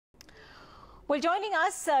Well, joining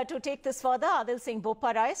us to take this further, Adil Singh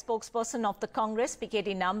Bopparai, spokesperson of the Congress,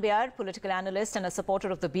 PKD Nambiar, political analyst and a supporter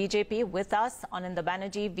of the BJP. With us, Ananda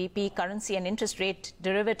Banerjee, VP, Currency and Interest Rate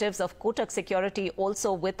Derivatives of Kotak Security,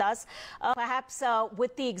 also with us. Perhaps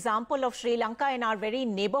with the example of Sri Lanka in our very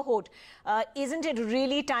neighborhood, isn't it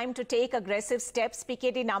really time to take aggressive steps?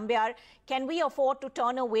 PKD Nambiar, can we afford to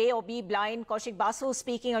turn away or be blind? Kaushik Basu,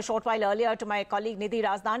 speaking a short while earlier to my colleague Nidhi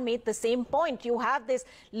Razdan, made the same point. You have this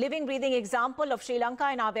living, breathing example of Sri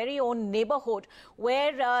Lanka in our very own neighborhood,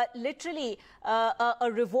 where literally a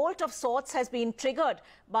revolt of sorts has been triggered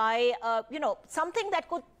by, something that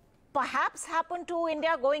could perhaps happen to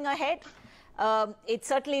India going ahead. It's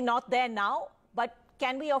certainly not there now, but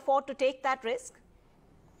can we afford to take that risk?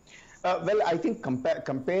 Well, I think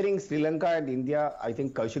comparing Sri Lanka and India, I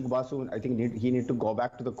think Kaushik Basu, I think he need to go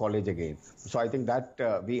back to the college again. So I think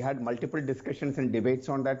that we had multiple discussions and debates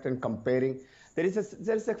on that, and comparing. There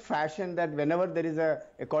is a fashion that whenever there is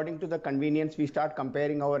according to the convenience, we start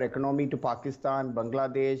comparing our economy to Pakistan,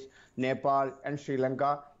 Bangladesh, Nepal, and Sri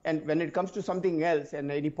Lanka. And when it comes to something else and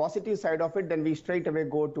any positive side of it, then we straight away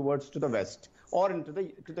go towards to the West or into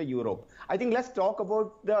the Europe. I think let's talk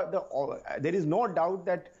about there is no doubt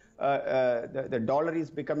that the dollar is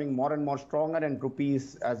becoming more and more stronger, and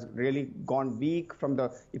rupees has really gone weak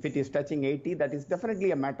if it is touching 80, that is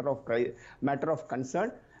definitely a matter of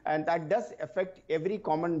concern. And that does affect every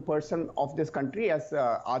common person of this country. As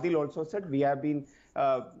Adil also said, we have been,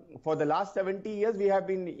 for the last 70 years, we have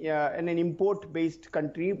been in an import-based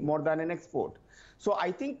country more than an export. So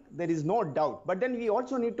I think there is no doubt. But then we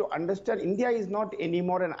also need to understand India is not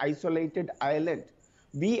anymore an isolated island.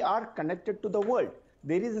 We are connected to the world.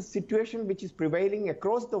 There is a situation which is prevailing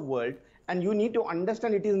across the world, and you need to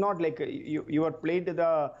understand it is not like you are played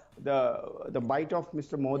the bite of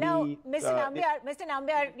Mr. Modi. Now, Mr.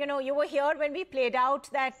 Nambiar, you were here when we played out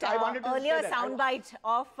that earlier soundbite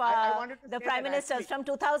of the Prime Minister's from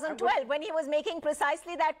 2012 when he was making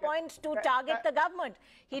precisely that point to target the government.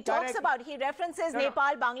 He talks about, he references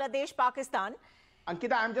Nepal, Bangladesh, Pakistan.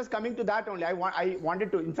 Ankita, I'm just coming to that only. I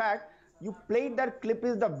wanted to, in fact, you played that clip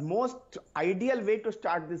is the most ideal way to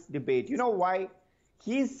start this debate. You know why?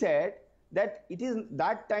 He said that it is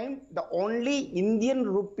that time the only Indian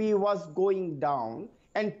rupee was going down,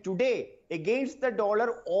 and today against the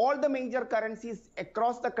dollar, all the major currencies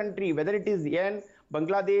across the country, whether it is yen,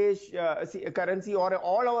 Bangladesh currency or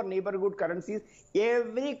all our neighborhood currencies,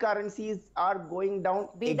 every currencies are going down.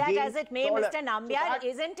 Be that as it may, dollar. Mr. Nambiar,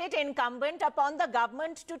 isn't it incumbent upon the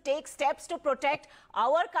government to take steps to protect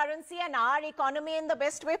our currency and our economy in the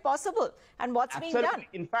best way possible? And what's being done?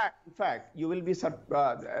 In fact, you will be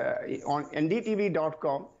on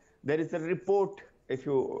ndtv.com. There is a report. If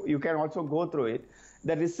you can also go through it.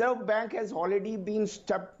 The Reserve Bank has already been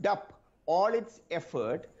stepped up all its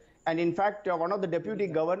effort. And in fact, one of the deputy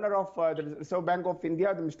governor of the Reserve Bank of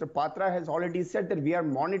India, Mr. Patra, has already said that we are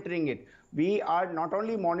monitoring it. We are not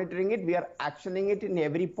only monitoring it, we are actioning it in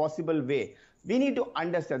every possible way. We need to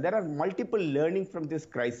understand there are multiple learning from this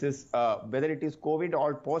crisis, whether it is COVID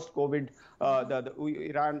or post-COVID, the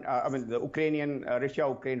Ukrainian,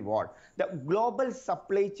 Russia-Ukraine war. The global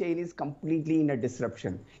supply chain is completely in a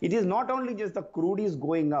disruption. It is not only just the crude is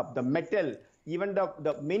going up, the metal, even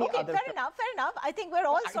the many other... Fair enough. I think we're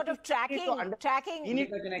all sort of tracking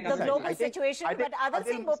the global situation, but Adil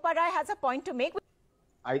Singh Bopparai has a point to make.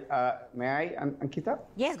 May I, Ankita?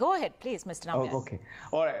 Yes, go ahead, please, Mr. Nambiar. Oh, okay.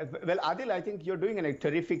 All right. Well, Adil, I think you're doing a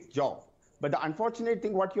terrific job. But the unfortunate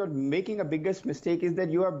thing, what you're making a biggest mistake is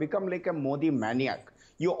that you have become like a Modi maniac.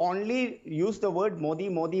 You only use the word Modi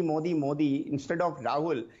instead of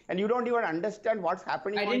Rahul, and you don't even understand what's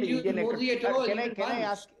happening on the Indian economy.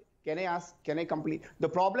 Can I complete? The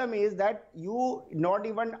problem is that you not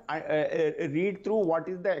even read through what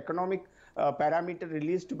is the economic parameter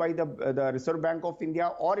released by the Reserve Bank of India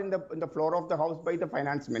or in the floor of the house by the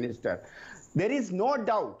finance minister. There is no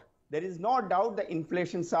doubt the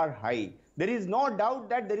inflations are high. There is no doubt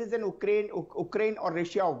that there is an Ukraine or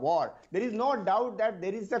Russia war. There is no doubt that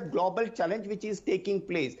there is a global challenge which is taking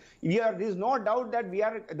place. There is no doubt that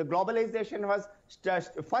the globalization was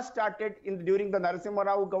first started during the Narasimha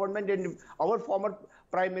Rao government, and our former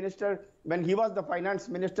Prime Minister, when he was the finance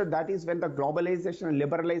minister, that is when the globalization and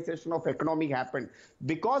liberalization of economy happened.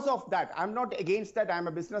 Because of that, I'm not against that. I'm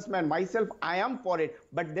a businessman myself. I am for it.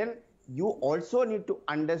 But then you also need to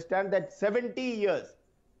understand that 70 years,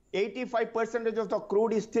 85% of the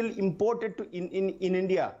crude is still imported in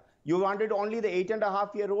India. You wanted only the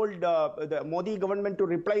 8.5-year-old the Modi government to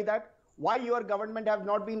reply that. why your government have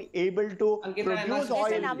not been able to produce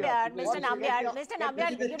oil. Mr.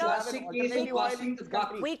 Nambiar, you know,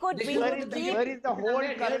 we could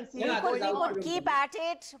keep at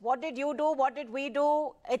it. What did you do? What did we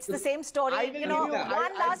do? It's the same story. You know,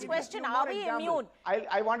 one last question. Are we immune?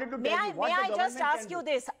 I wanted to tell you what May I just ask you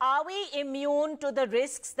this? Are we immune to the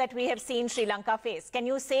risks that we have seen Sri Lanka face? Can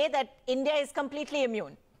you say that India is completely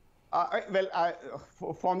immune?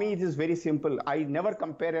 For me, it is very simple. I never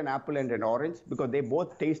compare an apple and an orange because they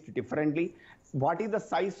both taste differently. What is the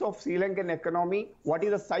size of Sri Lankan economy? What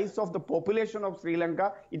is the size of the population of Sri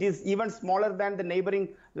Lanka? It is even smaller than the neighboring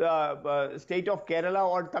state of Kerala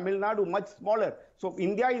or Tamil Nadu, much smaller. So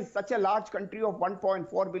India is such a large country of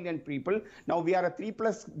 1.4 billion people. Now we are a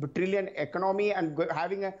 3+ trillion economy and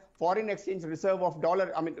having a foreign exchange reserve of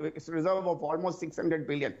reserve of almost 600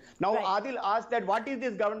 billion. Now Adil asked that what is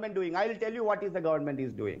this government doing? I will tell you what is the government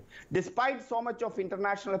is doing. Despite so much of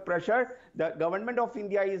international pressure, the government of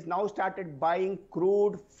India is now started buying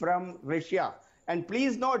crude from Russia. And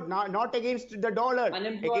please note, not against the dollar,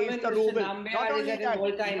 against the ruble. Not only that, I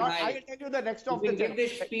will tell you the next of the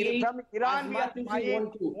thing. From Iran, we are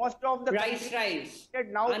buying most of the price rise,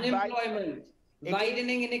 unemployment,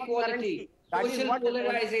 widening inequality, social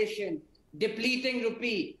polarization, depleting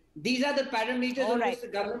rupee. These are the parameters on which the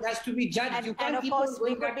government has to be judged. And of course,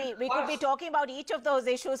 we could be talking about each of those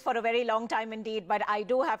issues for a very long time indeed. But I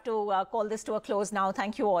do have to call this to a close now.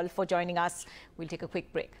 Thank you all for joining us. We'll take a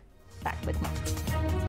quick break. Back with more.